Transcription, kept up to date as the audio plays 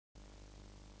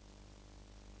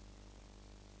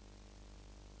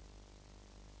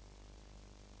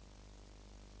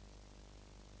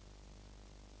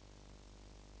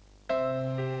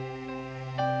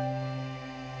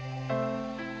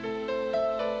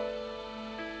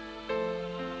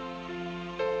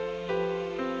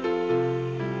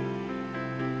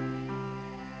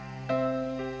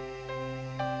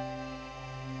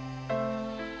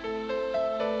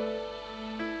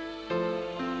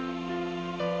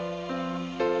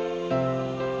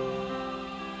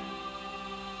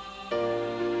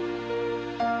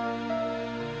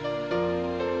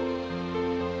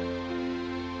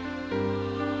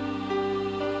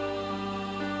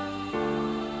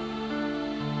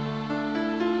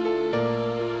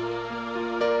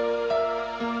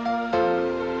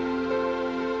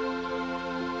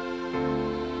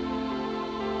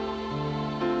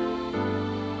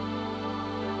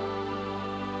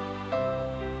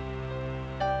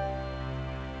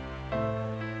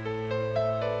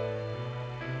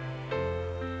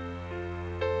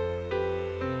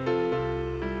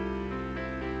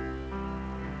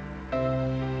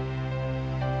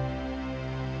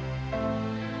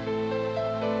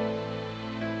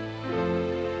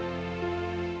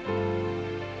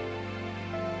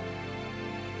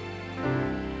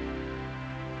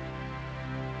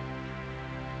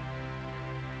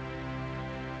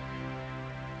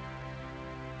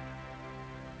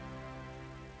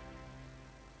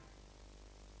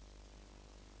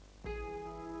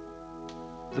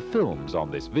The films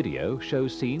on this video show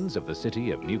scenes of the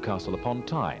city of Newcastle upon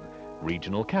Tyne,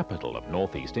 regional capital of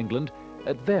northeast England,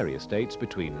 at various dates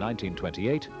between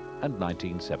 1928 and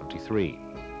 1973.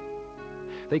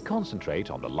 They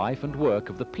concentrate on the life and work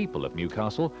of the people of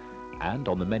Newcastle and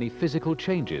on the many physical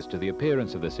changes to the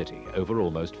appearance of the city over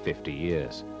almost 50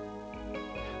 years.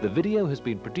 The video has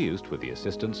been produced with the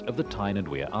assistance of the TYNE and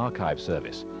Weir Archive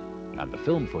Service, and the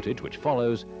film footage which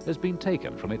follows has been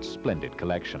taken from its splendid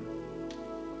collection.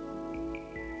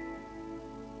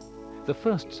 The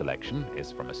first selection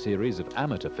is from a series of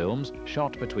amateur films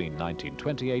shot between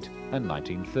 1928 and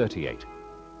 1938,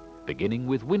 beginning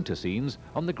with winter scenes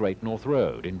on the Great North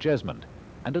Road in Jesmond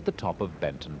and at the top of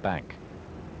Benton Bank.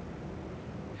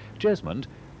 Jesmond,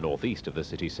 northeast of the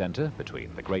city centre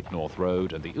between the Great North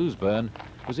Road and the Ousburn,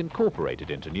 was incorporated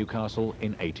into Newcastle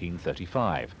in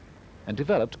 1835 and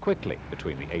developed quickly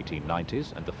between the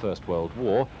 1890s and the First World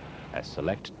War as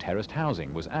select terraced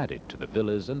housing was added to the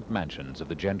villas and mansions of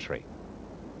the gentry.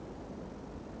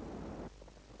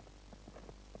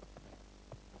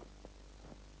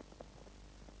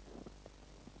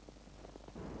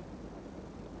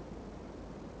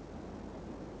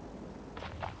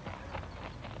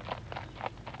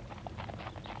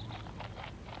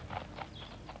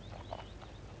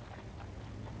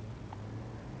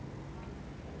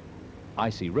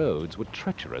 Icy roads were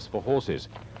treacherous for horses.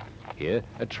 Here,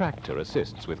 a tractor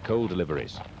assists with coal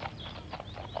deliveries.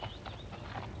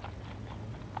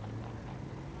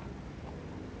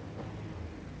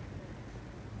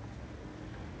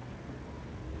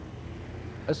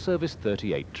 A Service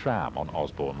 38 tram on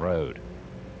Osborne Road.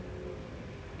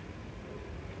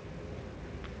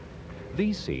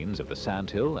 These scenes of the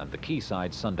Sandhill and the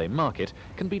Quayside Sunday Market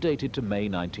can be dated to May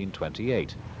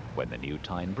 1928, when the new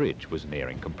Tyne Bridge was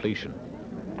nearing completion.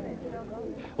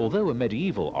 Although a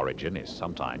medieval origin is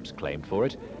sometimes claimed for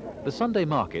it, the Sunday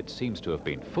market seems to have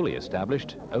been fully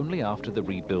established only after the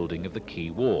rebuilding of the quay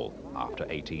wall after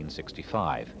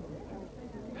 1865.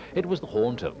 It was the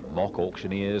haunt of mock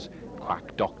auctioneers,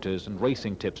 quack doctors and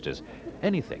racing tipsters,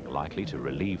 anything likely to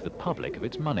relieve the public of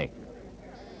its money.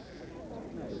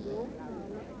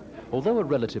 Although a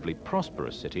relatively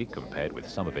prosperous city compared with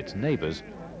some of its neighbours,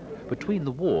 between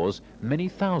the wars, many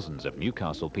thousands of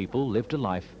Newcastle people lived a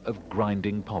life of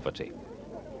grinding poverty.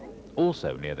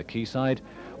 Also near the quayside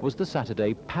was the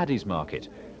Saturday Paddy's Market,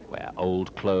 where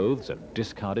old clothes and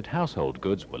discarded household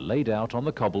goods were laid out on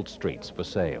the cobbled streets for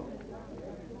sale.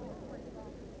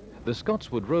 The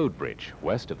Scotswood Road Bridge,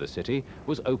 west of the city,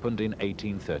 was opened in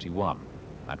 1831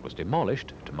 and was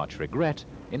demolished, to much regret,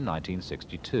 in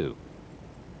 1962.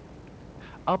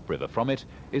 Upriver from it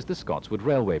is the Scotswood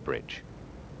Railway Bridge.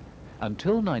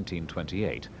 Until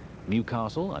 1928,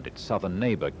 Newcastle and its southern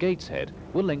neighbour Gateshead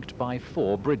were linked by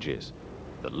 4 bridges.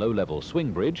 The low-level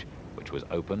swing bridge, which was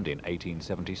opened in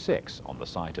 1876 on the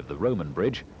site of the Roman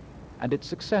Bridge, and its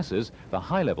successors, the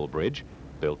high-level bridge,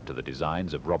 built to the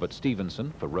designs of Robert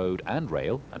Stevenson for road and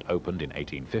rail and opened in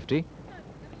 1850,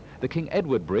 the King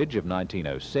Edward Bridge of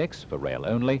 1906 for rail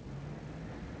only,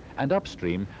 and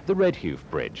upstream the Redhoof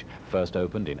Bridge, first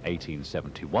opened in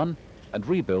 1871 and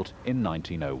rebuilt in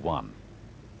 1901.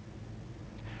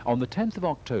 On the 10th of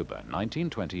October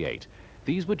 1928,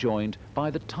 these were joined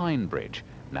by the TYNE Bridge,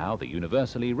 now the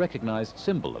universally recognised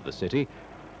symbol of the city,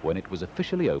 when it was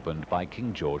officially opened by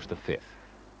King George V.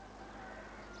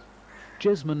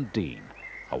 Jesmond Dean,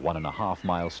 a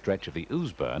 1.5-mile stretch of the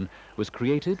Ousburn, was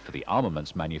created for the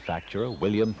armaments manufacturer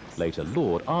William, later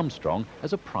Lord Armstrong,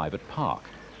 as a private park.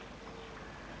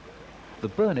 The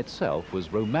burn itself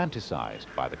was romanticised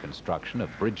by the construction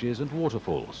of bridges and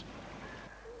waterfalls.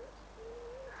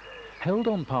 Held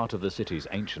on part of the city's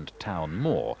ancient town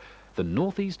moor, the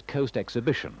North East Coast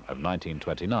Exhibition of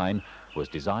 1929 was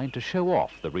designed to show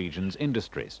off the region's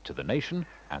industries to the nation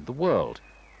and the world.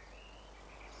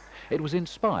 It was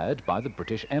inspired by the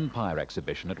British Empire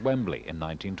Exhibition at Wembley in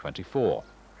 1924.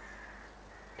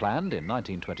 Planned in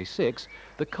 1926,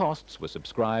 the costs were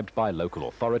subscribed by local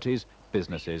authorities,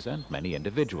 businesses and many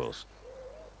individuals.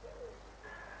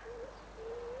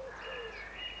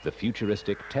 The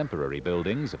futuristic temporary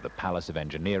buildings of the Palace of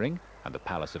Engineering and the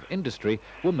Palace of Industry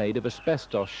were made of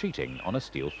asbestos sheeting on a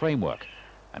steel framework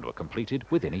and were completed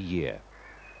within a year.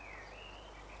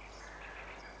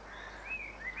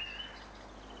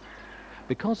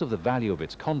 Because of the value of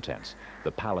its contents,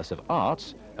 the Palace of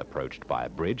Arts, approached by a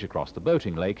bridge across the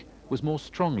boating lake, was more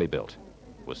strongly built,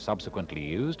 was subsequently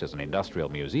used as an industrial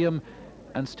museum,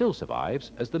 and still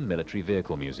survives as the Military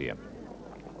Vehicle Museum.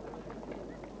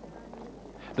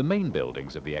 The main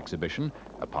buildings of the exhibition,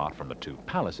 apart from the 2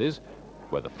 palaces,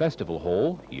 were the Festival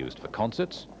Hall, used for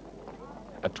concerts,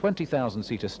 a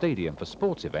 20,000-seater stadium for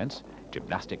sports events,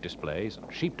 gymnastic displays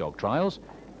and sheepdog trials,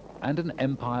 and an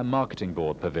Empire Marketing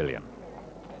Board pavilion.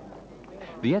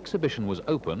 The exhibition was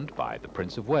opened by the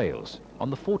Prince of Wales on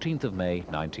the 14th of May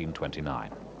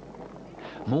 1929.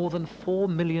 More than 4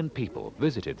 million people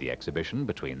visited the exhibition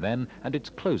between then and its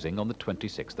closing on the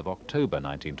 26th of October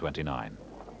 1929.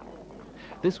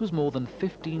 This was more than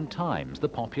 15 times the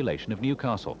population of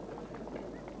Newcastle.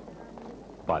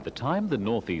 By the time the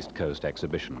Northeast Coast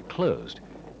exhibition closed,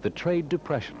 the trade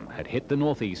depression had hit the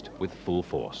Northeast with full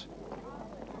force.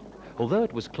 Although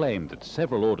it was claimed that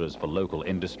several orders for local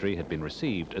industry had been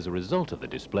received as a result of the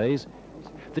displays,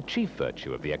 the chief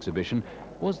virtue of the exhibition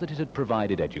was that it had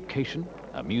provided education,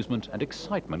 amusement and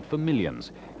excitement for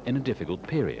millions in a difficult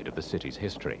period of the city's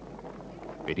history.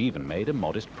 It even made a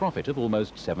modest profit of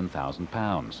almost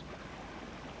 £7,000.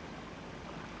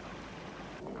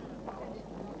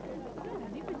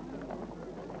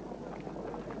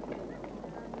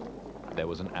 There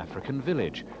was an African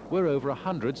village where over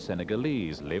 100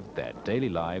 Senegalese lived their daily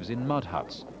lives in mud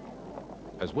huts.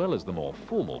 As well as the more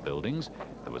formal buildings,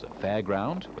 there was a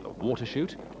fairground with a water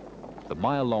chute, the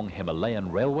mile-long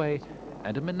Himalayan railway,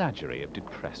 and a menagerie of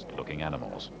depressed-looking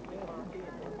animals.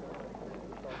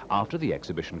 After the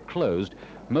exhibition closed,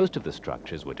 most of the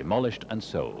structures were demolished and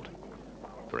sold.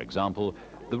 For example,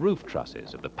 the roof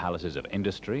trusses of the Palaces of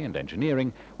Industry and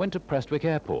Engineering went to Prestwick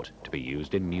Airport to be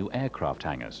used in new aircraft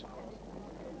hangars.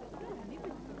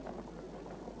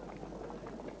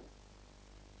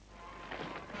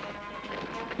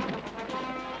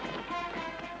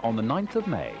 On the 9th of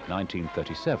May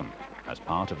 1937, as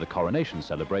part of the coronation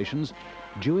celebrations,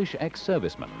 Jewish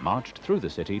ex-servicemen marched through the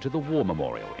city to the War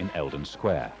Memorial in Eldon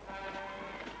Square.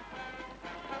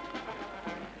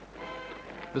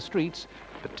 The streets,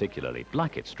 particularly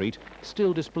Blackett Street,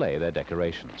 still display their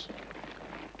decorations.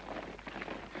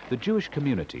 The Jewish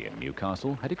community in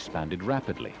Newcastle had expanded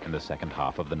rapidly in the second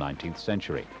half of the 19th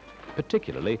century,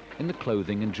 particularly in the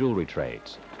clothing and jewellery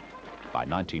trades. By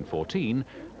 1914,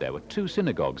 there were 2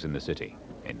 synagogues in the city,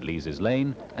 in Lees's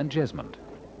Lane and Jesmond.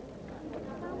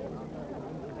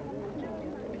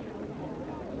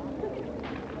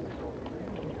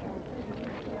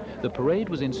 The parade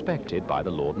was inspected by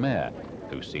the Lord Mayor,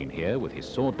 who's seen here with his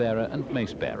sword-bearer and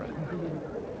mace-bearer.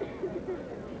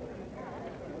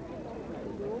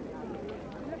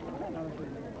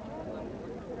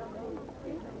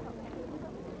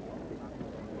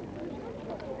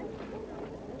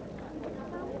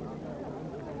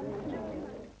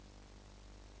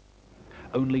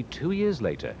 Only 2 years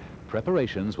later,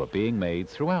 preparations were being made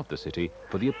throughout the city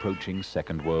for the approaching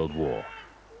Second World War.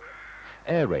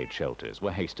 Air raid shelters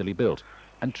were hastily built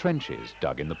and trenches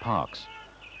dug in the parks.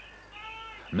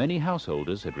 Many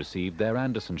householders had received their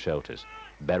Anderson shelters,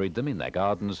 buried them in their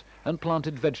gardens and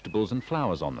planted vegetables and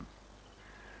flowers on them.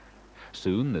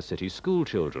 Soon the city's school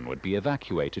children would be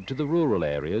evacuated to the rural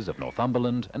areas of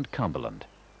Northumberland and Cumberland.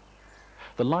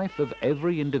 The life of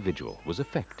every individual was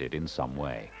affected in some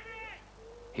way.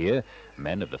 Here,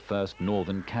 men of the 1st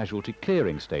Northern Casualty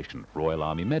Clearing Station, Royal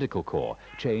Army Medical Corps,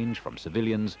 change from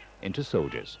civilians into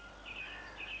soldiers.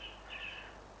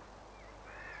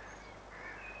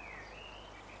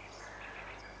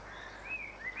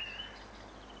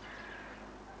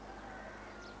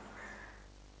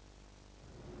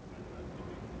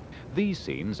 These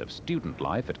scenes of student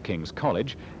life at King's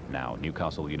College, now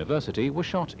Newcastle University, were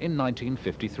shot in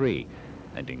 1953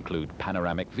 and include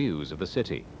panoramic views of the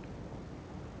city.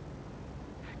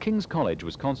 King's College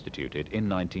was constituted in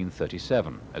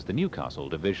 1937 as the Newcastle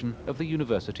division of the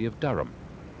University of Durham.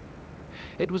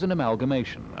 It was an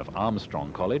amalgamation of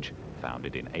Armstrong College,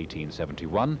 founded in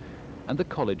 1871, and the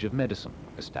College of Medicine,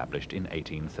 established in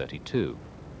 1832.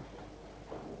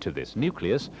 To this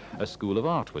nucleus, a School of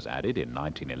Art was added in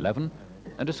 1911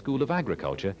 and a School of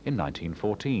Agriculture in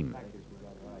 1914.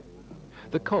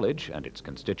 The college and its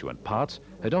constituent parts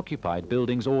had occupied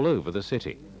buildings all over the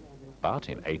city, but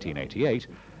in 1888,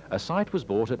 a site was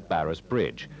bought at Barras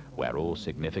Bridge, where all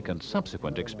significant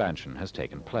subsequent expansion has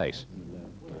taken place.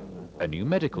 A new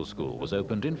medical school was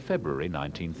opened in February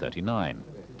 1939.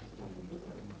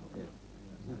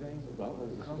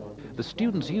 The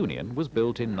Students' Union was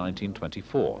built in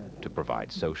 1924 to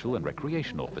provide social and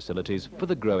recreational facilities for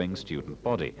the growing student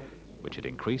body, which had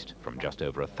increased from just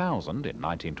over 1,000 in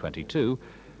 1922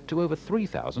 to over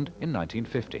 3,000 in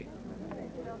 1950.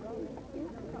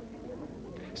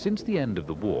 Since the end of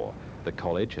the war, the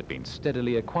college had been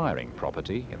steadily acquiring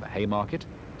property in the Haymarket,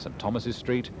 St Thomas's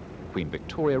Street, Queen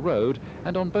Victoria Road,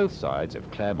 and on both sides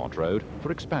of Claremont Road for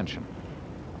expansion.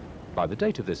 By the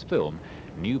date of this film,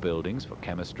 new buildings for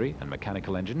chemistry and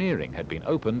mechanical engineering had been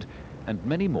opened, and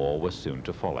many more were soon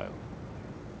to follow.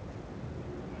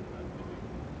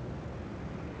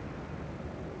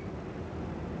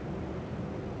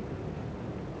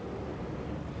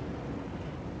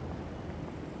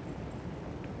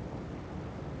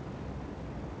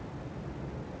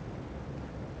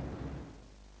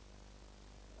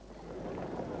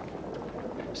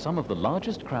 Some of the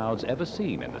largest crowds ever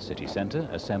seen in the city centre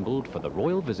assembled for the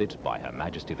royal visit by Her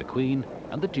Majesty the Queen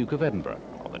and the Duke of Edinburgh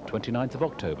on the 29th of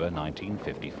October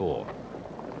 1954.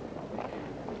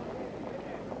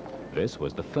 This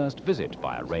was the first visit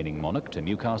by a reigning monarch to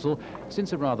Newcastle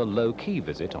since a rather low-key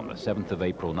visit on the 7th of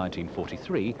April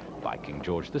 1943 by King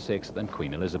George VI and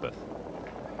Queen Elizabeth.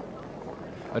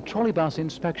 A trolleybus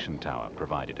inspection tower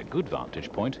provided a good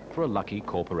vantage point for a lucky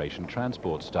corporation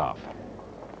transport staff.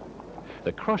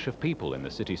 The crush of people in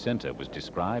the city centre was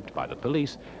described by the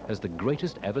police as the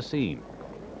greatest ever seen,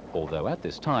 although at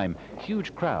this time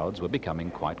huge crowds were becoming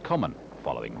quite common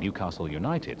following Newcastle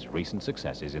United's recent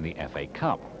successes in the FA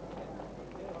Cup.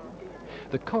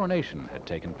 The coronation had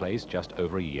taken place just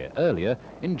over a year earlier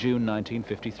in June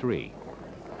 1953,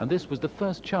 and this was the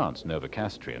first chance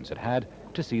NEWCASTLians had had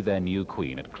to see their new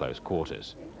Queen at close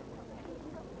quarters.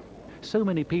 So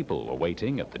many people were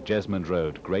waiting at the Jesmond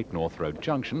Road Great North Road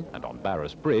Junction and on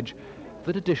Barras Bridge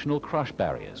that additional crush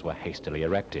barriers were hastily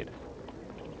erected.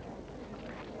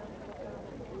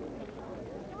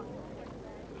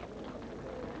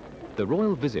 The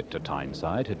royal visit to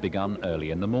Tyneside had begun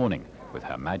early in the morning, with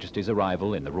Her Majesty's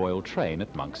arrival in the royal train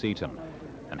at Monk's Eaton,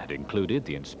 and had included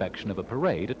the inspection of a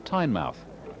parade at Tynemouth.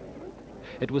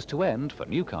 It was to end for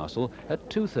Newcastle at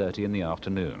 2:30 in the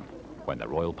afternoon, when the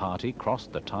royal party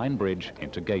crossed the Tyne Bridge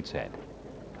into Gateshead.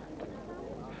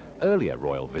 Earlier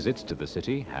royal visits to the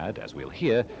city had, as we'll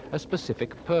hear, a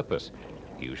specific purpose,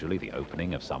 usually the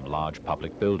opening of some large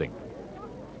public building.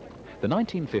 The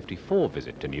 1954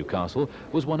 visit to Newcastle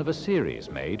was one of a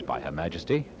series made by Her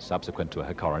Majesty, subsequent to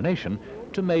her coronation,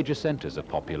 to major centres of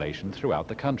population throughout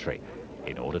the country,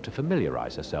 in order to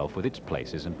familiarise herself with its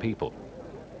places and people.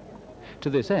 To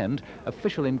this end,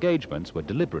 official engagements were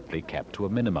deliberately kept to a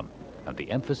minimum, and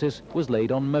the emphasis was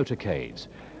laid on motorcades,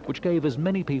 which gave as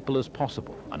many people as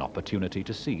possible an opportunity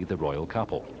to see the royal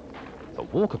couple. The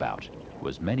walkabout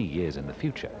was many years in the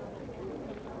future.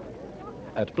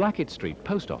 At Blackett Street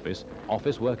Post Office,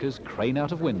 office workers crane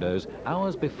out of windows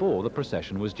hours before the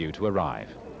procession was due to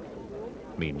arrive.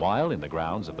 Meanwhile, in the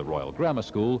grounds of the Royal Grammar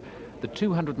School, the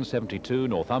 272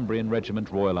 Northumbrian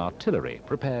Regiment Royal Artillery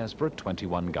prepares for a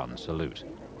 21-gun salute.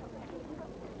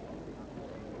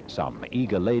 Some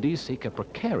eager ladies seek a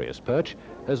precarious perch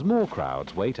as more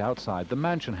crowds wait outside the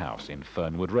Mansion House in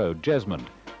Fernwood Road, Jesmond,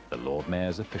 the Lord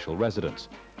Mayor's official residence,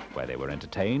 where they were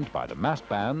entertained by the massed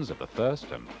bands of the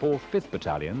 1st and 4th 5th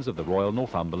Battalions of the Royal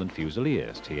Northumberland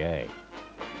Fusiliers, TA.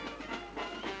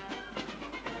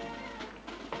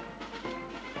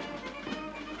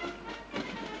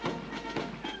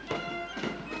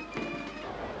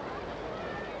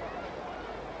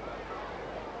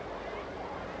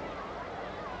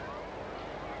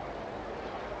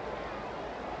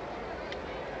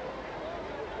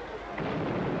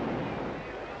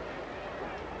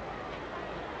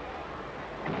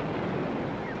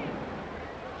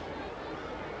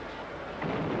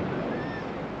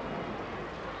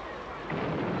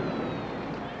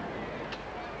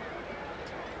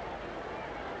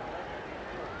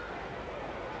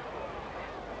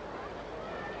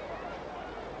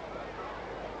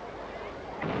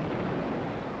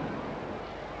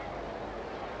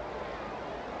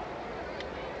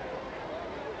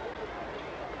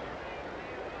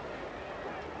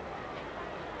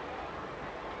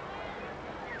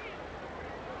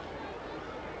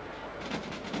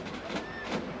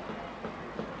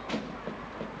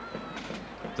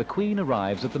 The Queen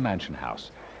arrives at the Mansion House,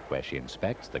 where she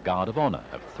inspects the Guard of Honour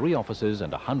of 3 officers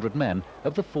and 100 men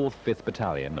of the 4th 5th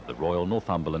Battalion of the Royal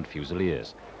Northumberland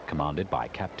Fusiliers, commanded by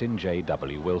Captain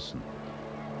J.W. Wilson.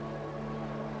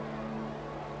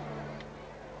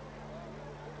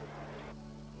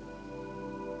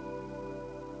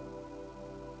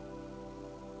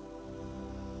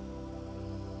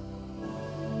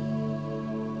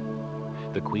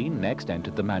 The Queen next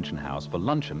entered the Mansion House for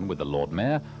luncheon with the Lord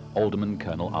Mayor, Alderman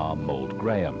Colonel R. Mould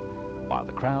Graham, while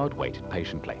the crowd waited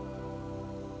patiently.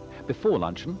 Before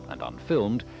luncheon, and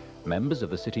unfilmed, members of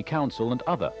the City Council and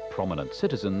other prominent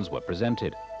citizens were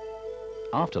presented.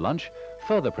 After lunch,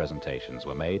 further presentations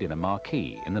were made in a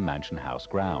marquee in the Mansion House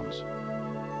grounds.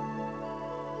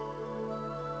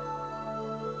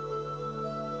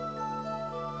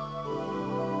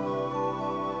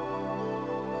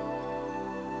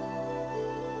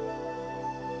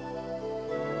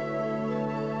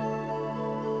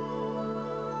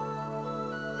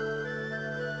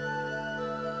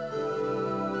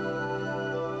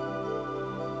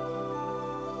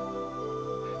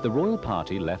 The royal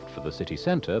party left for the city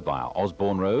centre via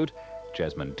Osborne Road,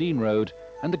 Jesmond Dean Road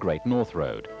and the Great North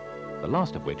Road, the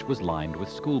last of which was lined with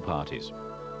school parties.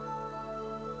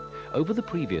 Over the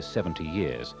previous 70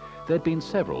 years, there had been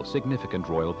several significant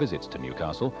royal visits to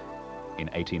Newcastle. In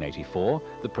 1884,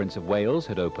 the Prince of Wales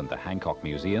had opened the Hancock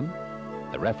Museum,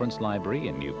 the Reference Library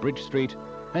in New Bridge Street,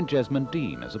 and Jesmond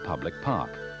Dean as a public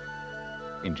park.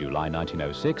 In July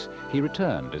 1906, he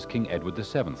returned as King Edward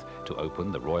VII to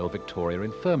open the Royal Victoria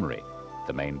Infirmary,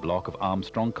 the main block of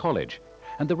Armstrong College,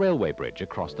 and the railway bridge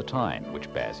across the Tyne,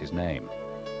 which bears his name.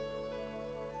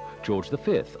 George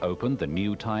V opened the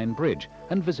new Tyne Bridge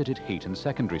and visited Heaton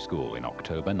Secondary School in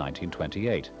October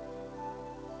 1928.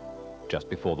 Just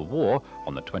before the war,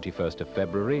 on the 21st of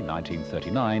February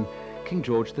 1939, King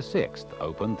George VI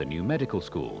opened the new medical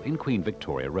school in Queen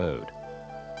Victoria Road.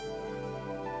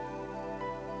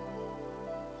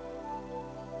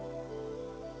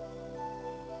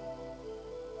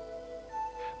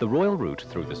 The royal route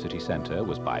through the city centre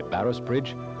was by Barras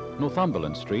Bridge,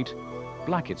 Northumberland Street,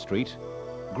 Blackett Street,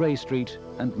 Grey Street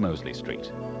and Mosley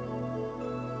Street.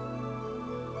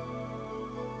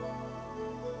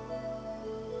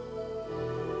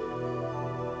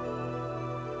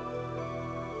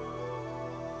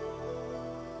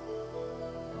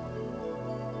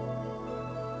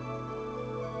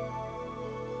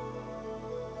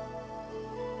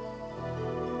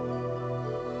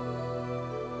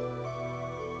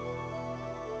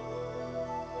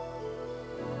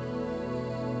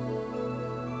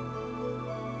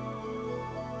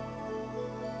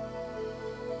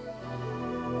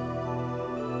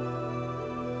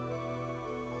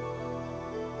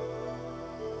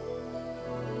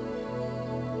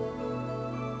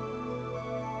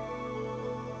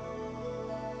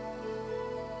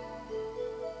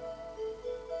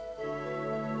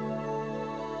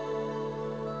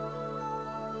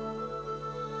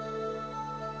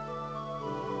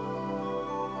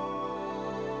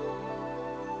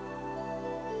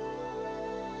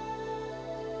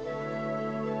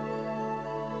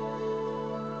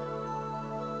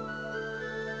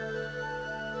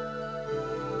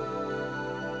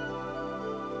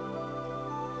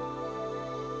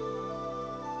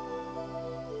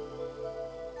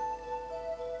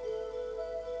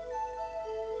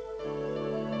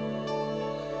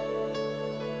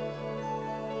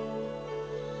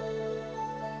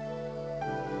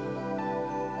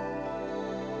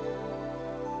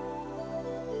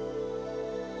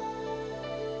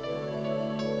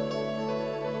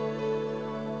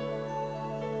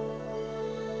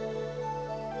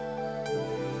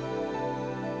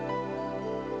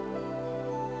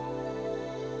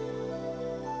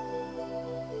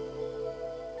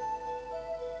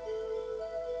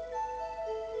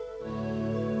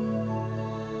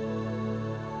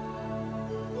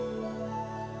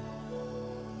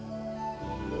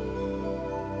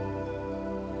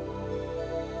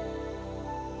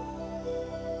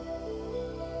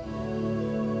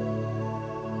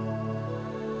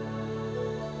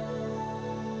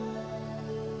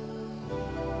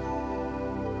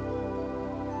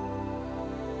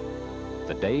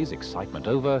 The day's excitement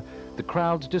over, the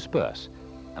crowds disperse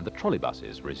and the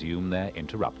trolleybuses resume their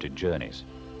interrupted journeys.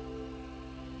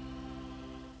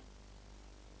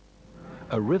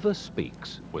 A River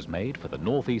Speaks was made for the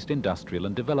North East Industrial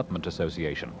and Development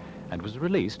Association and was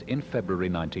released in February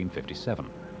 1957.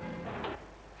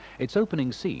 Its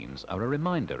opening scenes are a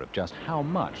reminder of just how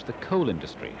much the coal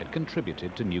industry had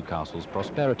contributed to Newcastle's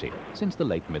prosperity since the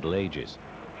late Middle Ages.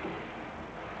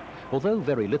 Although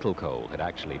very little coal had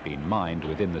actually been mined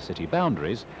within the city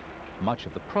boundaries, much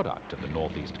of the product of the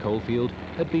northeast coalfield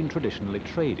had been traditionally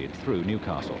traded through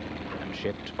Newcastle and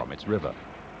shipped from its river.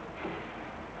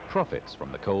 Profits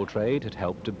from the coal trade had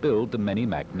helped to build the many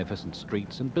magnificent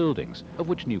streets and buildings of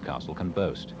which Newcastle can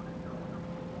boast.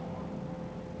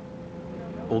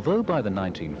 Although by the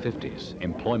 1950s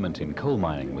employment in coal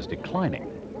mining was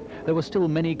declining, there were still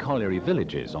many colliery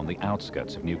villages on the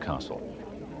outskirts of Newcastle.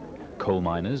 Coal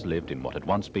miners lived in what had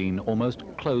once been almost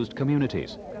closed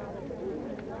communities.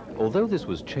 Although this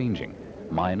was changing,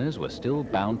 miners were still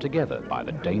bound together by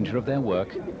the danger of their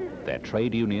work, their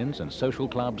trade unions and social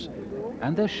clubs,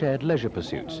 and their shared leisure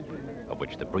pursuits, of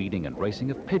which the breeding and racing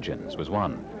of pigeons was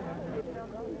one.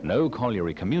 No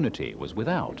colliery community was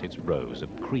without its rows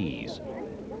of crees.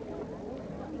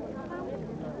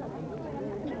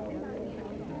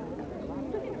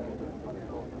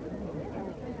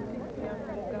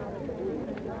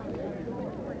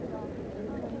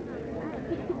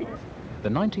 The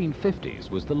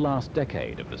 1950s was the last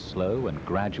decade of the slow and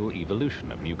gradual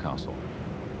evolution of Newcastle.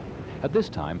 At this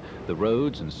time, the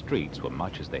roads and streets were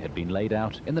much as they had been laid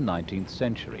out in the 19th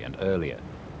century and earlier.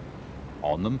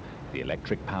 On them, the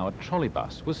electric-powered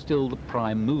trolleybus was still the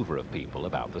prime mover of people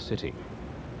about the city.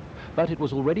 But it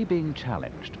was already being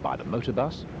challenged by the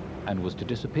motorbus and was to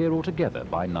disappear altogether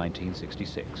by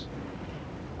 1966.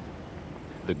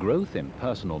 The growth in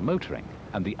personal motoring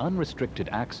and the unrestricted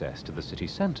access to the city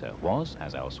centre was,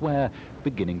 as elsewhere,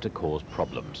 beginning to cause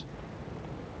problems.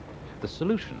 The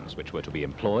solutions which were to be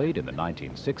employed in the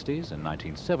 1960s and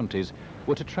 1970s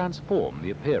were to transform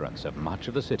the appearance of much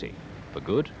of the city, for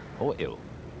good or ill.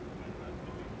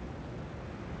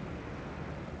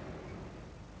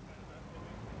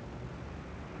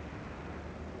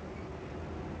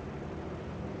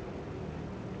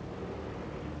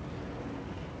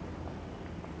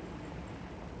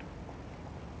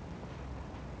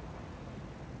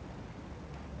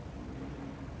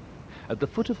 At the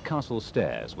foot of Castle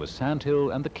Stairs was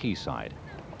Sandhill and the quayside.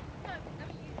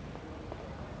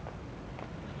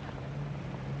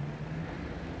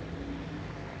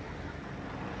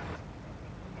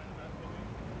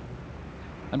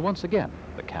 And once again,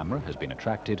 the camera has been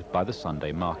attracted by the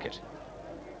Sunday market.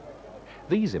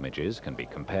 These images can be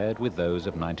compared with those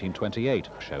of 1928,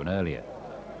 shown earlier.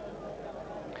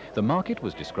 The market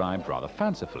was described rather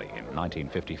fancifully in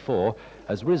 1954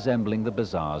 as resembling the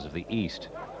bazaars of the East.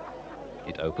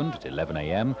 It opened at 11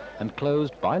 a.m. and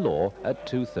closed by law at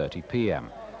 2:30 p.m.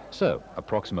 So,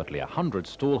 approximately 100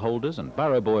 stallholders and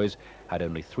barrow boys had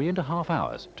only 3.5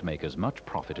 hours to make as much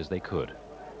profit as they could.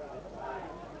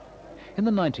 In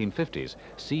the 1950s,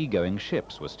 sea-going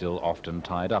ships were still often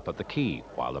tied up at the quay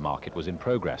while the market was in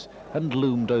progress and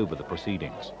loomed over the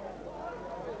proceedings.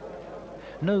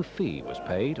 No fee was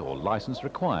paid or license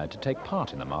required to take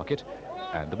part in the market,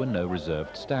 and there were no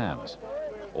reserved stands,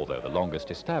 although the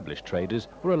longest established traders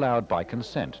were allowed by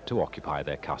consent to occupy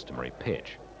their customary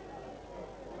pitch.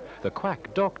 The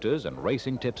quack doctors and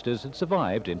racing tipsters had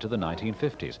survived into the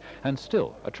 1950s and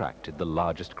still attracted the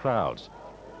largest crowds.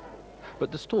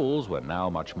 But the stalls were now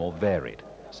much more varied,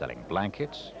 selling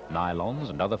blankets, nylons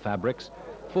and other fabrics,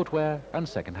 footwear and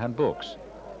second-hand books.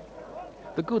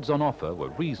 The goods on offer were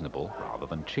reasonable rather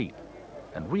than cheap,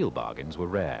 and real bargains were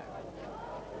rare.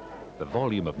 The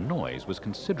volume of noise was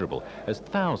considerable as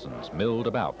thousands milled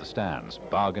about the stands,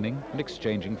 bargaining and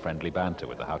exchanging friendly banter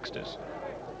with the hucksters.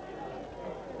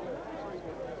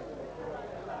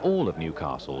 All of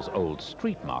Newcastle's old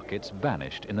street markets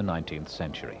vanished in the 19th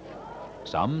century.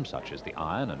 Some, such as the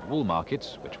iron and wool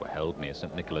markets, which were held near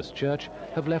St. Nicholas Church,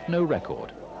 have left no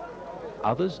record.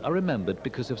 Others are remembered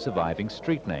because of surviving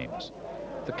street names: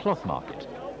 the Cloth Market,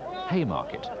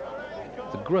 Haymarket,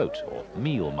 the Groat or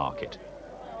Meal Market,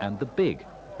 and the Big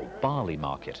or Barley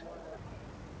Market.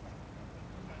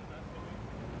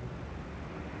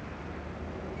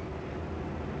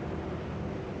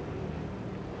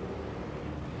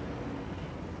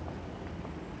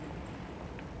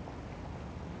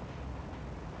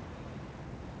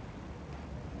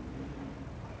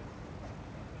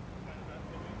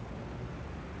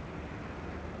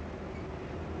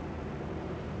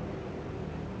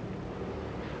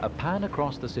 A pan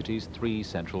across the city's 3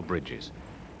 central bridges,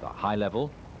 the High Level,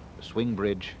 the Swing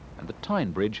Bridge and the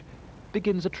TYNE Bridge,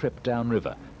 begins a trip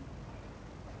downriver.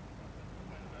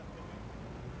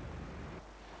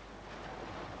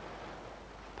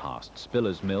 Past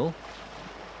Spiller's Mill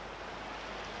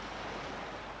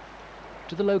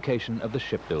to the location of the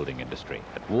shipbuilding industry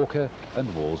at Walker and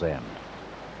Wallsend.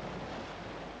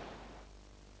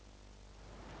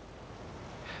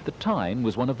 The Tyne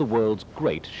was one of the world's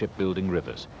great shipbuilding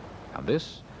rivers, and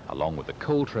this, along with the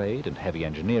coal trade and heavy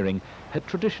engineering, had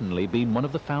traditionally been one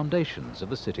of the foundations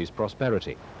of the city's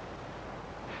prosperity.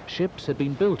 Ships had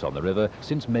been built on the river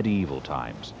since medieval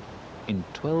times. In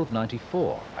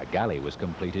 1294, a galley was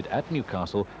completed at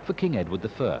Newcastle for King Edward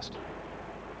I.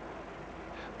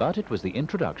 But it was the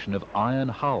introduction of iron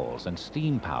hulls and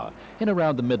steam power in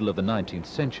around the middle of the 19th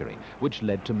century which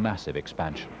led to massive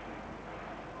expansion.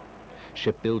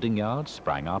 Shipbuilding yards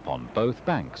sprang up on both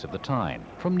banks of the Tyne,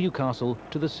 from Newcastle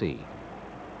to the sea.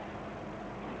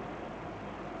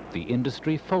 The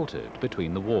industry faltered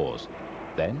between the wars,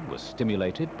 then was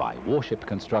stimulated by warship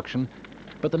construction,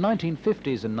 but the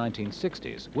 1950s and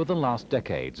 1960s were the last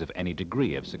decades of any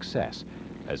degree of success,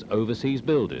 as overseas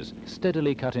builders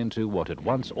steadily cut into what had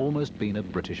once almost been a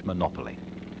British monopoly.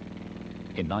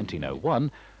 In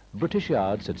 1901, British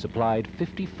yards had supplied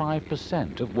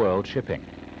 55% of world shipping.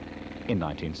 In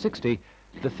 1960,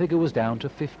 the figure was down to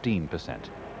 15%,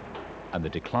 and the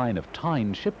decline of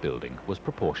TYNE shipbuilding was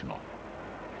proportional.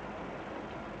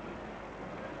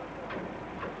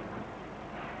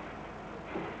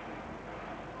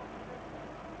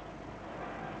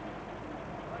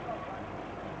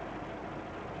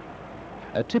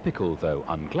 A typical, though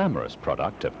unglamorous,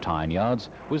 product of Tyne yards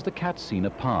was the Katsina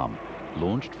Palm,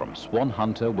 launched from Swan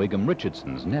Hunter Wigham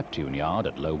Richardson's Neptune yard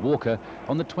at Low Walker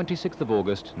on the 26th of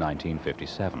August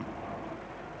 1957.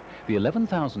 The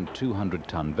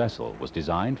 11,200-ton vessel was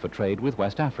designed for trade with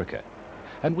West Africa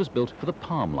and was built for the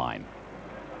Palm Line.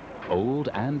 Old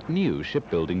and new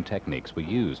shipbuilding techniques were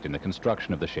used in the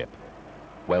construction of the ship.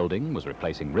 Welding was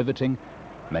replacing riveting,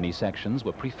 many sections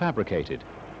were prefabricated,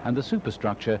 and the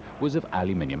superstructure was of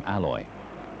aluminium alloy.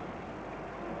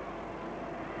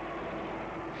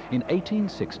 In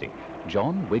 1860,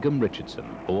 John Wigham Richardson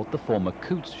bought the former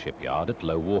Coutts shipyard at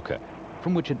Low Walker,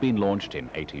 from which had been launched in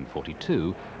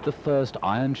 1842 the first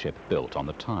iron ship built on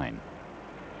the Tyne.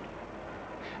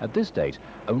 At this date,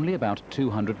 only about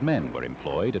 200 men were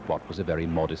employed at what was a very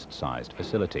modest-sized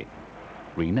facility,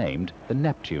 renamed the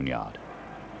Neptune yard.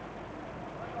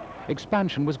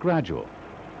 Expansion was gradual,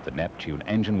 the Neptune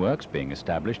engine works being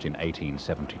established in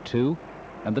 1872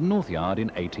 and the North Yard in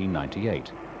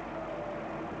 1898.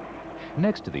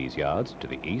 Next to these yards, to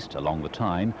the east along the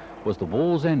Tyne, was the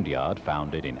Wallsend Yard,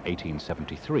 founded in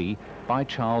 1873 by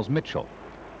Charles Mitchell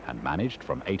and managed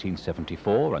from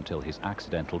 1874 until his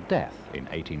accidental death in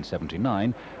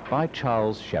 1879 by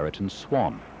Charles Sheraton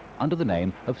Swan, under the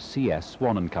name of C.S.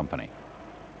 Swan & Company.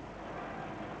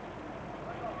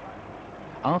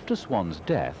 After Swan's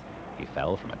death, he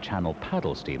fell from a Channel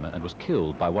paddle steamer and was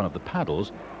killed by one of the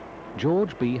paddles.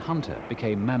 George B. Hunter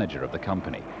became manager of the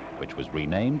company, which was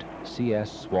renamed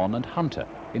C.S. Swan & Hunter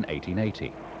in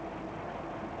 1880.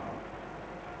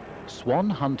 Swan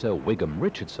Hunter Wigham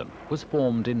Richardson was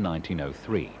formed in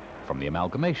 1903 from the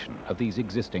amalgamation of these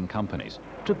existing companies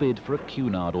to bid for a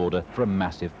Cunard order for a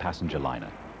massive passenger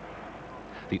liner.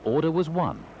 The order was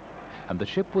won, and the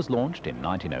ship was launched in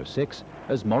 1906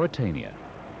 as Mauretania,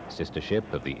 sister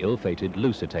ship of the ill-fated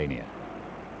Lusitania.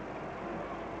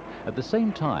 At the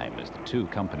same time as the two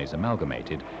companies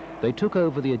amalgamated, they took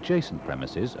over the adjacent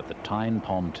premises of the Tyne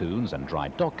Pontoons and Dry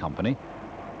Dock Company,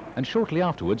 and shortly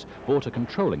afterwards bought a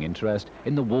controlling interest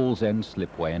in the Wallsend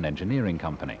Slipway and Engineering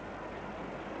Company.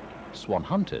 Swan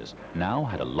Hunters now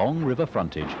had a long river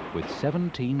frontage with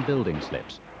 17 building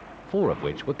slips, 4 of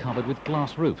which were covered with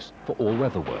glass roofs for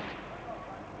all-weather work.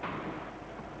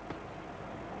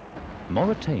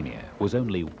 Mauretania was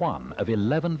only one of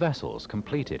 11 vessels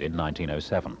completed in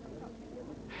 1907.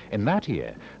 In that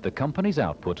year, the company's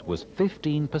output was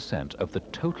 15% of the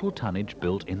total tonnage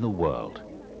built in the world.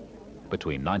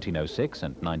 Between 1906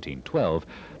 and 1912,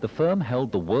 the firm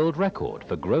held the world record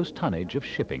for gross tonnage of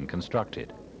shipping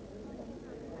constructed.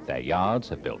 Their yards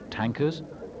have built tankers,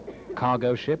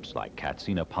 cargo ships like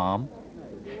Katsina Palm,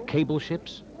 cable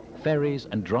ships, ferries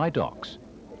and dry docks.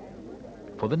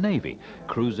 For the Navy,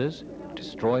 cruisers,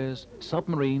 destroyers,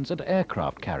 submarines and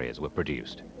aircraft carriers were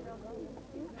produced.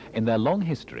 In their long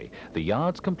history, the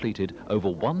yards completed over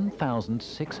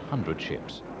 1,600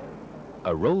 ships.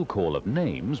 A roll call of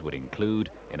names would include,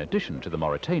 in addition to the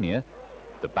Mauretania,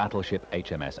 the battleship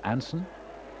HMS Anson,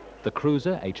 the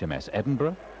cruiser HMS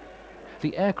Edinburgh,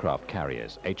 the aircraft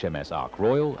carriers HMS Ark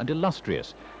Royal and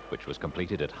Illustrious, which was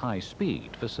completed at high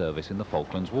speed for service in the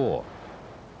Falklands War,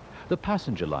 the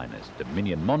passenger liners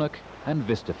Dominion Monarch and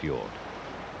Vistafjord.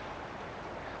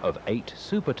 Of 8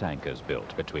 supertankers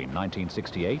built between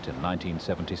 1968 and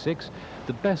 1976,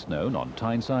 the best known on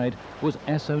Tyneside was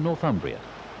Esso Northumbria.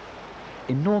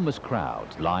 Enormous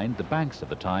crowds lined the banks of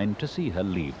the Tyne to see her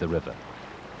leave the river.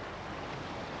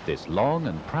 This long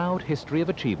and proud history of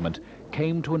achievement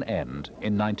came to an end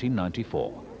in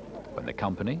 1994, when the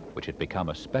company, which had become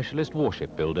a specialist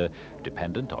warship builder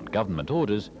dependent on government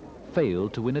orders,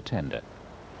 failed to win a tender,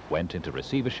 went into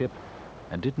receivership,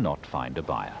 and did not find a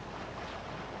buyer.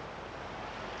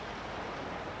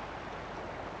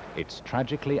 It's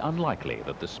tragically unlikely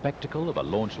that the spectacle of a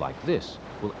launch like this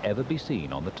will ever be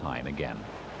seen on the Tyne again.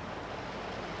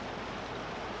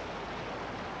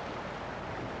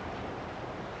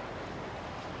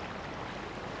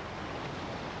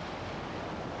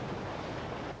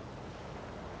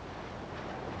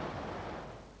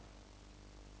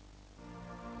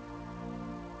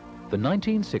 The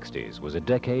 1960s was a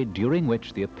decade during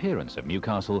which the appearance of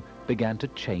Newcastle began to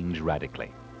change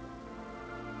radically.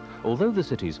 Although the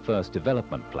city's first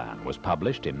development plan was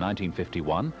published in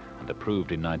 1951 and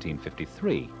approved in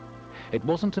 1953, it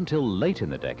wasn't until late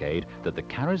in the decade that the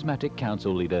charismatic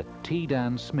council leader T.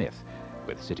 Dan Smith,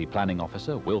 with city planning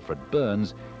officer Wilfred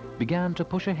Burns, began to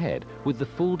push ahead with the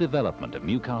full development of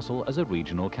Newcastle as a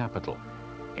regional capital,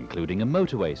 including a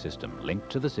motorway system linked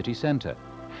to the city centre,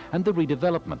 and the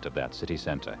redevelopment of that city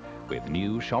centre, with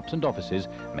new shops and offices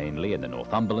mainly in the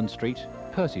Northumberland Street,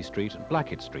 Percy Street and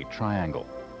Blackett Street triangle.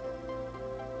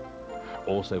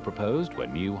 Also proposed were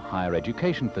new higher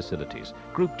education facilities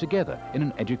grouped together in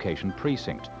an education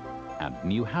precinct and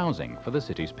new housing for the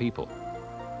city's people.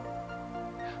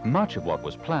 Much of what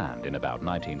was planned in about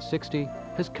 1960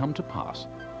 has come to pass,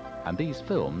 and these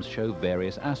films show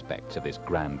various aspects of this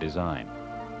grand design.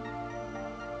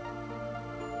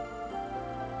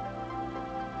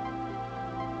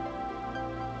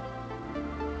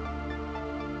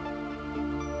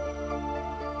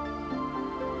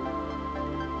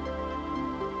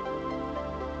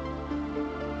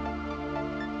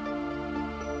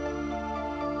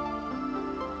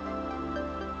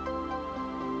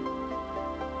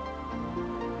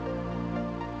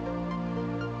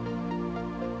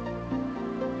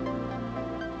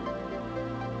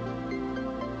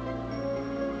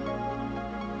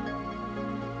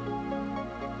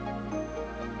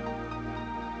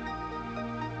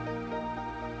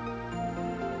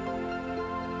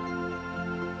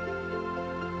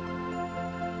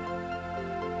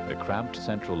 The cramped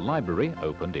Central Library,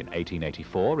 opened in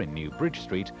 1884 in New Bridge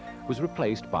Street, was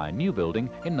replaced by a new building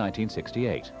in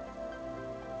 1968.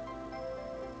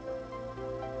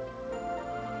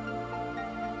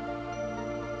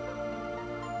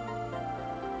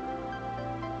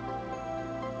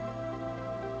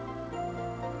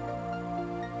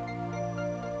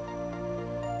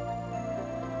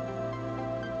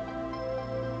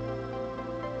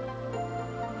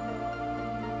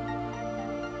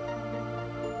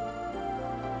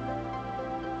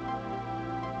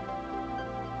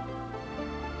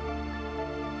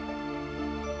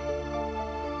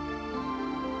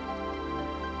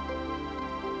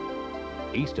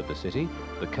 East of the city,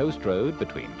 the coast road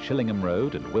between Chillingham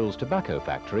Road and Will's Tobacco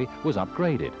Factory was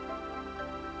upgraded.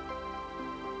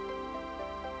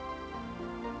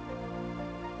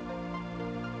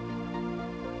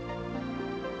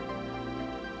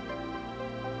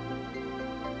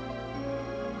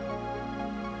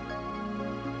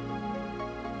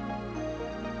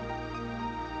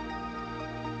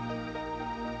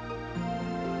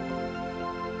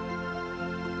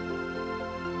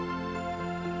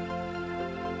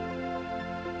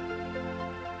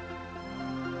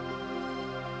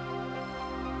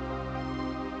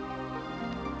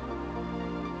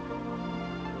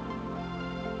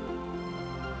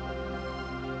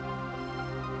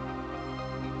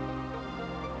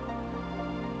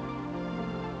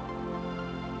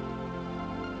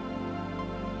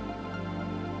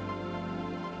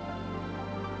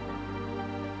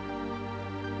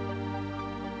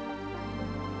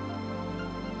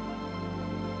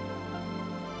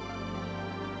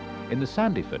 In the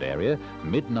Sandyford area,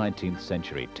 mid-19th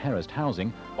century terraced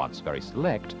housing, once very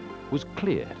select, was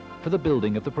cleared for the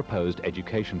building of the proposed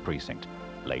education precinct,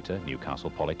 later Newcastle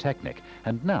Polytechnic,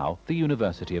 and now the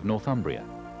University of Northumbria.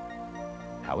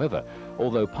 However,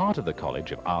 although part of the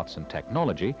College of Arts and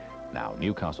Technology, now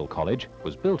Newcastle College,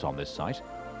 was built on this site,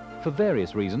 for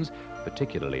various reasons,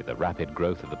 particularly the rapid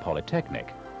growth of the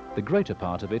Polytechnic, the greater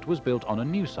part of it was built on a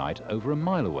new site over a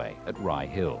mile away at Rye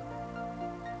Hill.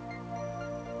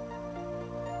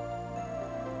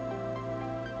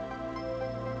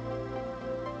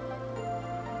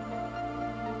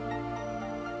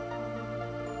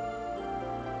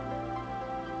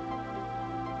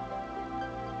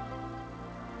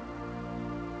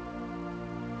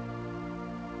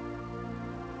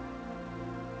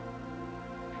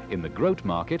 In the Groat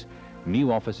Market,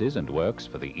 new offices and works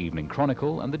for the Evening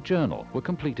Chronicle and the Journal were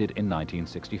completed in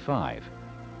 1965.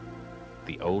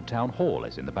 The Old Town Hall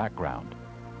is in the background.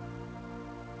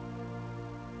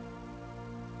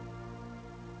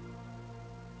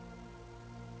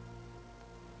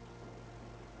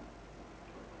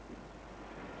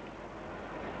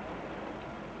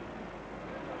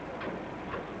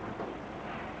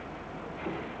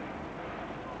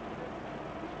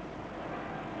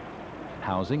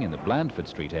 Housing in the Blandford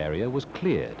Street area was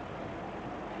cleared.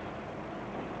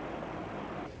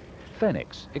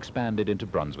 Phoenix expanded into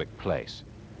Brunswick Place.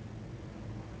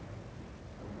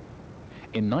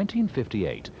 In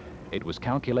 1958, it was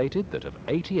calculated that of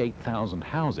 88,000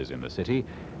 houses in the city,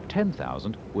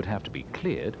 10,000 would have to be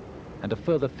cleared, and a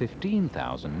further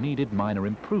 15,000 needed minor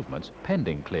improvements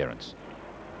pending clearance.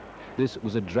 This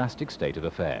was a drastic state of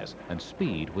affairs, and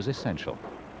speed was essential.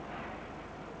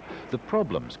 The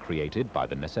problems created by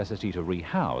the necessity to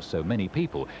rehouse so many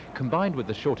people, combined with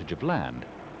the shortage of land,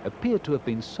 appeared to have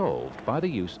been solved by the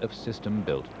use of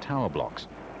system-built tower blocks,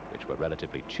 which were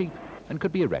relatively cheap and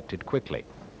could be erected quickly.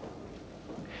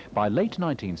 By late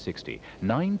 1960,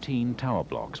 19 tower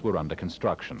blocks were under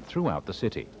construction throughout the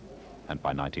city, and by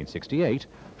 1968,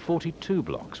 42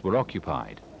 blocks were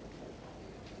occupied.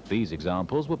 These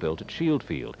examples were built at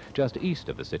Shieldfield, just east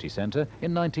of the city centre,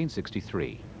 in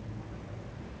 1963.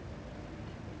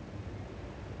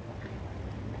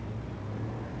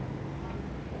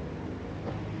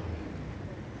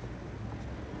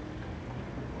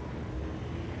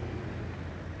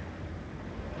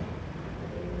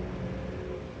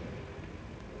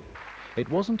 It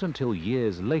wasn't until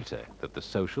years later that the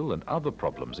social and other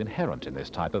problems inherent in this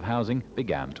type of housing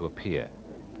began to appear.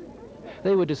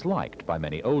 They were disliked by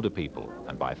many older people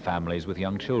and by families with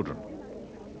young children.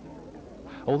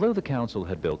 Although the council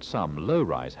had built some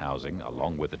low-rise housing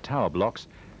along with the tower blocks,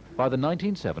 by the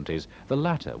 1970s the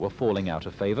latter were falling out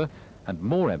of favour and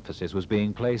more emphasis was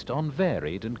being placed on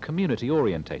varied and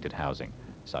community-orientated housing,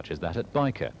 such as that at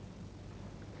Byker.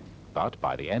 But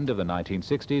by the end of the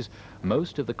 1960s,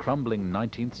 most of the crumbling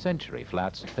 19th century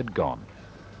flats had gone.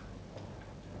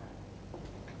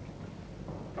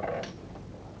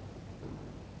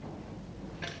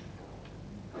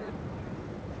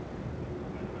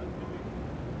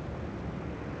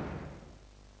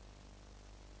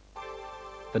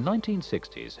 The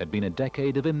 1960s had been a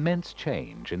decade of immense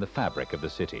change in the fabric of the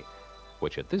city,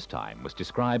 which at this time was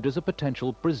described as a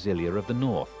potential Brasilia of the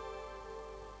North.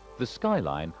 The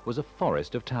skyline was a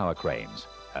forest of tower cranes,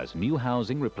 as new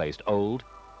housing replaced old,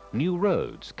 new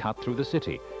roads cut through the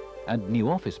city, and new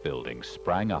office buildings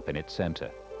sprang up in its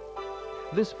centre.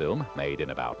 This film, made in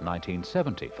about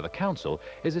 1970 for the council,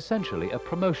 is essentially a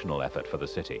promotional effort for the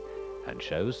city and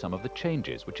shows some of the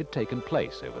changes which had taken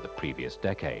place over the previous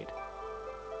decade.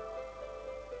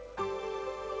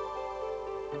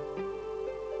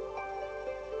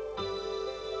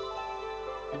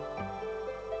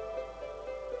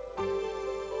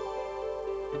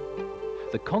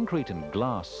 The concrete and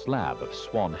glass slab of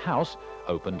Swan House,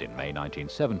 opened in May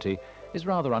 1970, is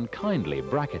rather unkindly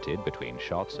bracketed between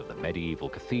shots of the medieval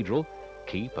cathedral,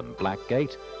 keep and black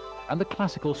gate, and the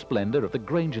classical splendour of the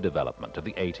Granger development of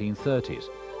the 1830s.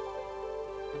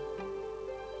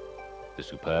 The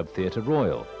superb Theatre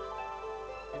Royal,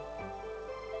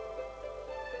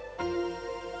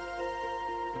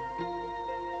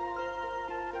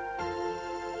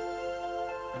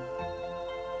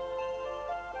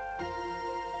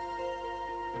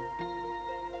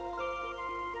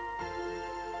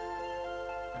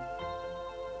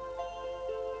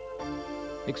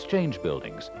 Exchange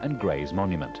Buildings and Gray's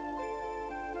Monument.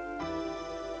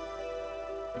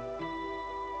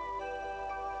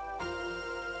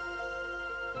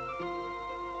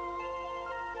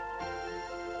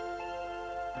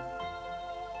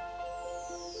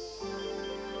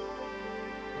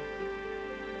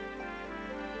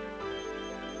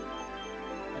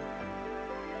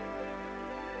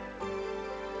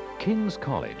 King's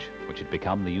College, which had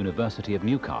become the University of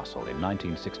Newcastle in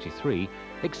 1963,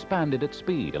 expanded at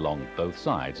speed along both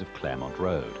sides of Claremont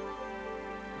Road.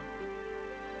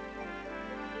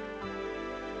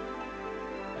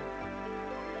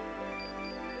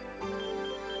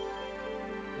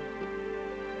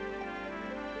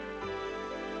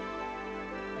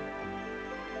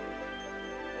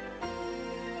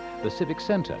 The Civic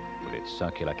Centre, with its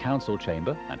circular council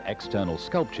chamber and external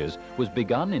sculptures, was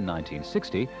begun in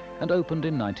 1960 and opened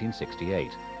in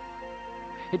 1968.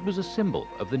 It was a symbol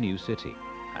of the new city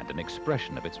and an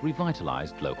expression of its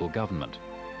revitalised local government.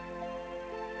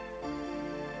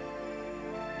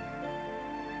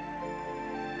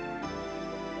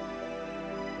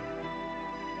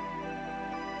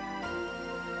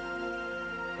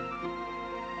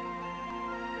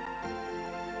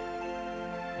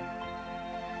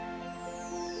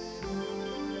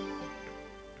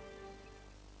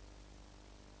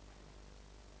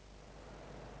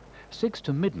 Six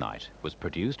to Midnight was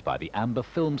produced by the Amber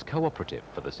Films Cooperative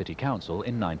for the City Council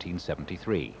in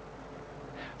 1973.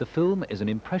 The film is an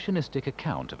impressionistic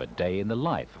account of a day in the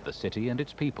life of the city and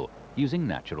its people, using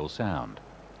natural sound.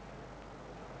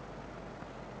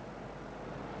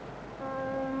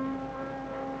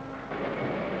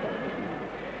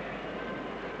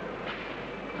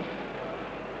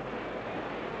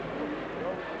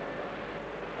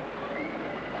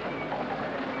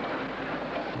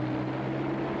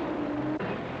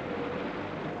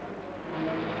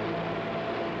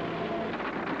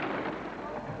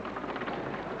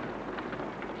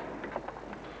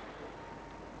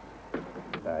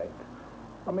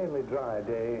 A mainly dry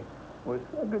day with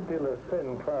a good deal of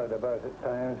thin cloud about at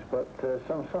times, but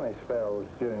some sunny spells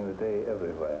during the day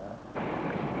everywhere.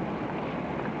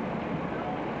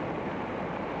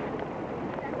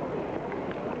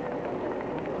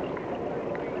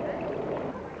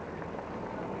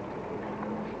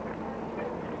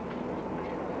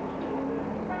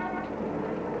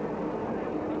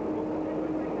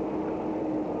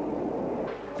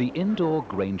 The indoor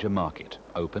Granger Market,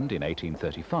 opened in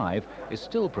 1835, is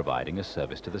still providing a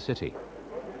service to the city.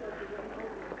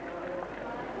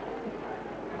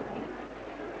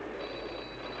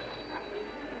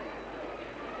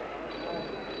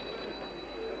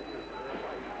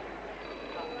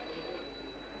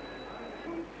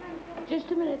 Just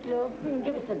a minute, love.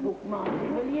 Give us a bookmark,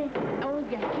 will you? Oh,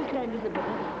 yes, just lend us a bit.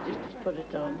 Just put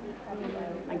it on.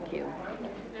 Thank you.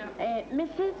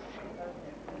 Mrs.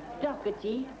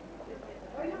 Doherty.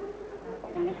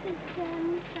 Mrs.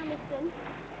 Jonathan,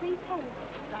 3 pence.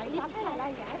 Right. Yes. 97.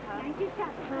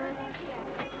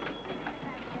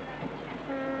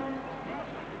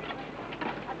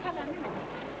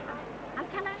 I'll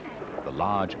tell her now. The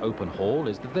large open hall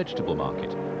is the vegetable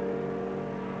market.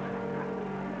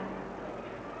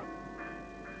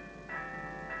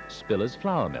 Spiller's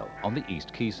Flour Mill on the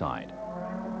East Quayside.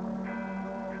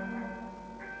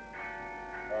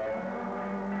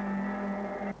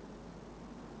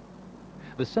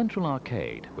 The Central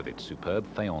Arcade, with its superb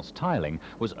faience tiling,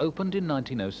 was opened in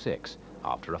 1906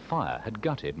 after a fire had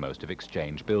gutted most of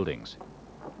Exchange buildings.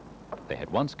 They had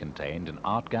once contained an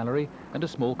art gallery and a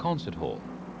small concert hall.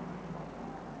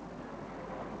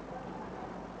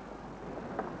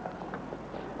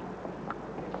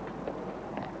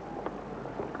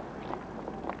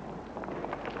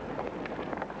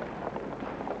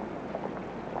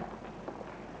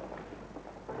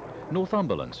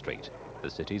 Northumberland Street, the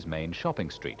city's main shopping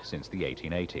street since the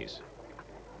 1880s.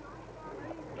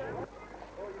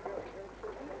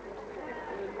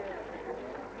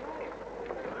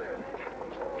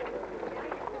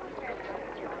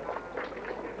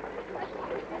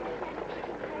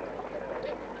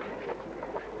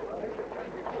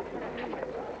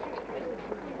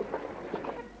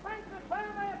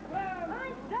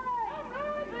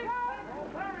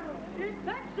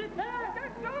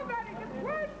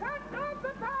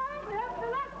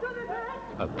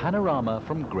 A panorama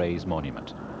from Gray's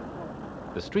Monument.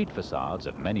 The street facades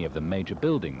of many of the major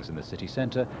buildings in the city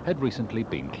centre had recently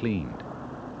been cleaned.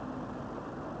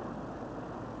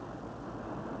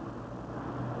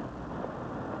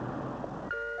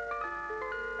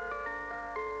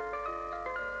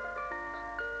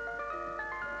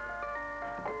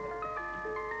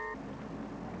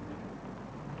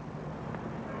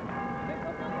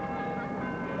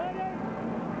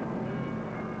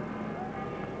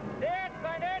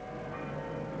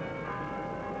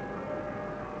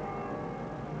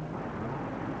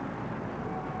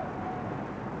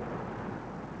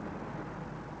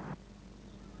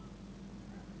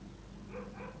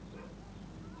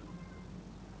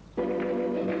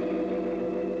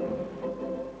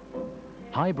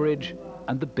 High Bridge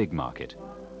and the Big Market,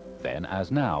 then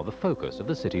as now the focus of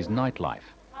the city's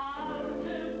nightlife.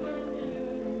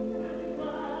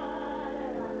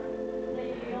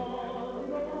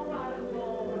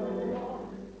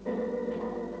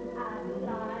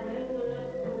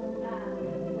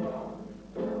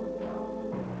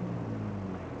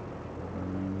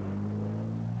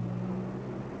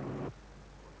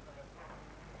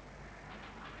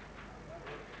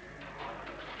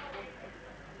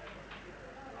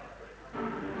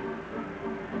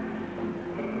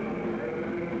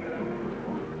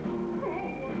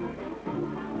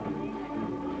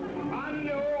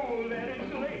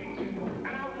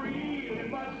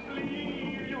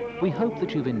 We hope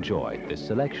that you've enjoyed this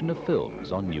selection of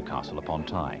films on Newcastle upon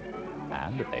Tyne,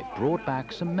 and that they've brought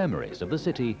back some memories of the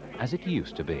city as it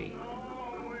used to be.